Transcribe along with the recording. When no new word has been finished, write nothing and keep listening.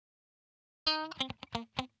Get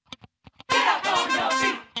up on your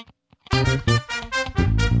feet.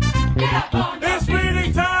 Get up on your It's feet.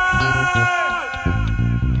 reading time!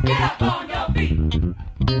 Get up on your feet.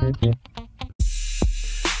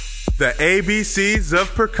 The ABCs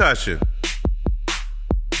of Percussion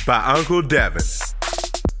by Uncle Devin.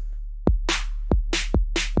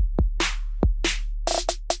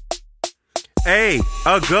 A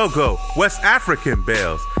go-go, West African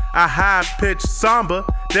bells, a high-pitched samba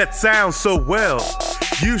that sounds so well,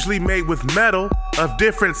 usually made with metal of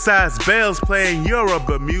different sized bells, playing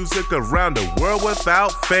Yoruba music around the world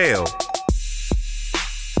without fail.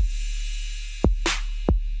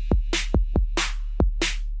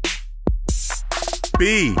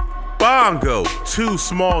 B, bongo, two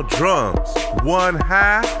small drums, one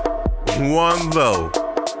high, one low.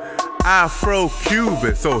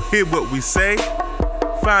 Afro-Cuban, so hear what we say.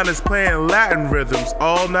 Find us playing Latin rhythms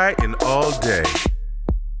all night and all day.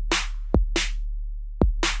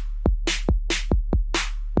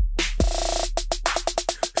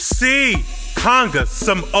 C, conga,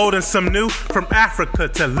 some old and some new. From Africa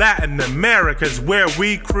to Latin America's where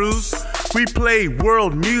we cruise. We play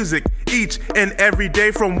world music each and every day,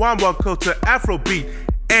 from Wamwako to Afrobeat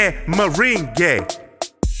and merengue.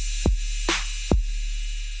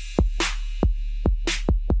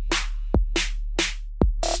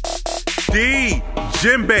 D,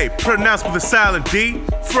 djembe, pronounced with a silent D,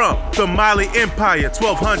 from the Mali Empire,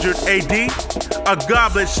 1200 AD. A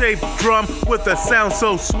goblet-shaped drum with a sound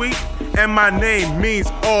so sweet, and my name means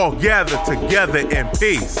all gathered together in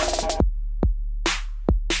peace.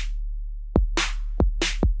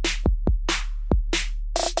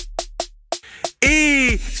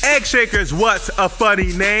 E, egg shakers, what a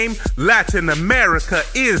funny name. Latin America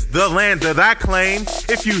is the land that I claim.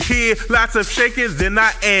 If you hear lots of shaking, then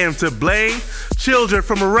I am to blame. Children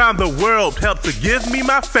from around the world help to give me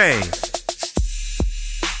my fame.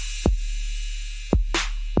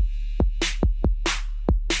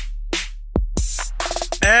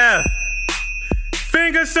 F,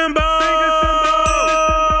 finger symbol.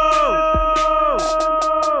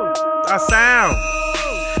 A sound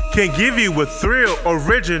can give you a thrill,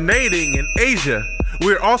 originating in Asia.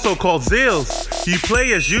 We're also called zills. You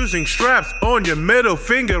play us using straps on your middle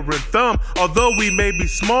finger and thumb. Although we may be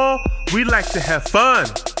small, we like to have fun.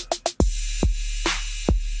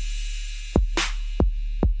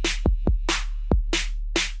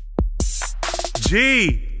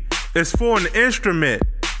 G is for an instrument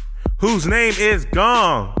whose name is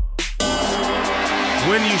gong.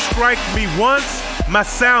 When you strike me once, my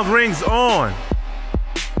sound rings on.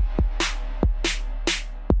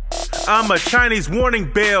 I'm a Chinese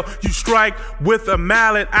warning bell. You strike with a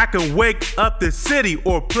mallet, I can wake up the city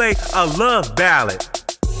or play a love ballad.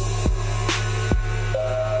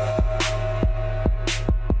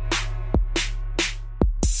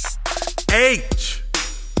 H,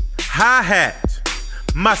 hi-hat.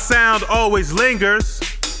 My sound always lingers.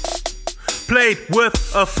 Played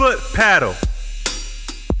with a foot paddle.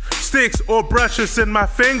 Sticks or brushes in my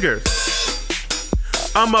fingers.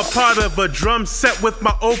 I'm a part of a drum set with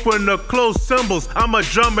my open or closed cymbals. I'm a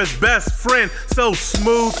drummer's best friend, so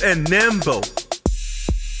smooth and nimble.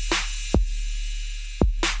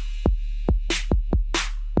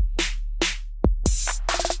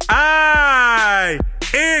 I,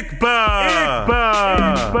 Igba.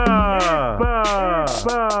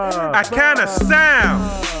 I kinda sound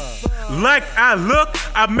like I look.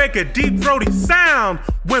 I make a deep throaty sound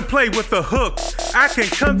when played with a hook. I can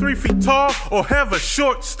come 3 feet tall or have a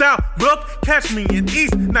short, stout look. Catch me in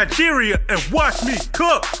East Nigeria and watch me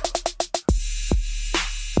cook.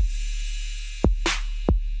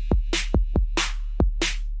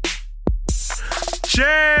 J,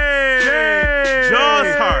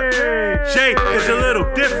 Jaws harp. J is a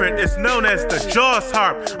little different. It's known as the Jaws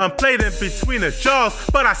harp. I'm played in between the jaws,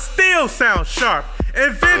 but I still sound sharp.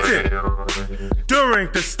 Invented during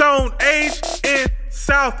the Stone Age in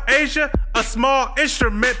South Asia. A small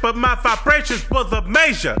instrument, but my vibrations were the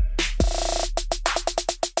major.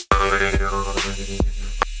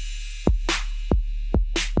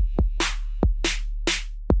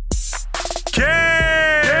 K,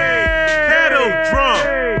 kettle drum.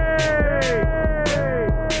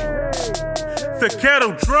 The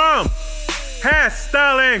kettle drum has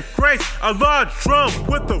style and grace. A large drum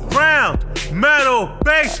with a round metal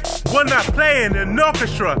bass. When I play in an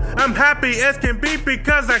orchestra, I'm happy as can be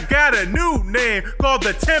because I got a new name called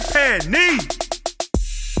the timpani.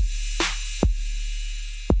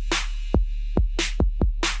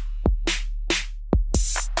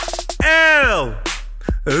 L,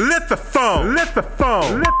 lithophone.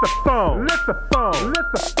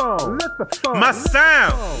 My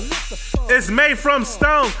sound It's made from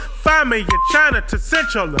stone. Find me in China to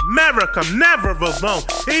Central America, never alone.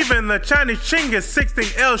 Even the Chinese Ching is 16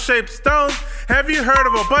 L-shaped stones. Have you heard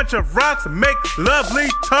of a bunch of rocks make lovely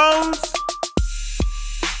tones?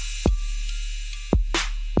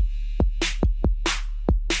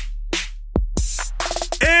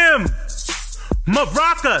 M.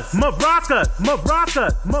 Maracas, maracas,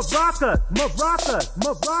 maracas, maracas, maracas,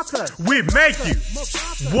 maracas. We make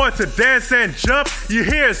you want to dance and jump. You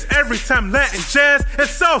hear us every time Latin jazz and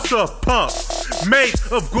salsa pump. Made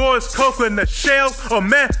of gourds, coconut shells, or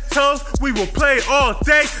metals, we will play all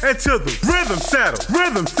day until the rhythm settle.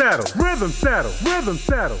 Rhythm settle, rhythm settle, rhythm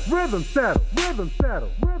settle, rhythm settle, rhythm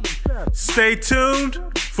settle, rhythm settle. Stay tuned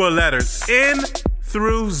for letters N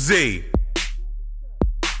through Z.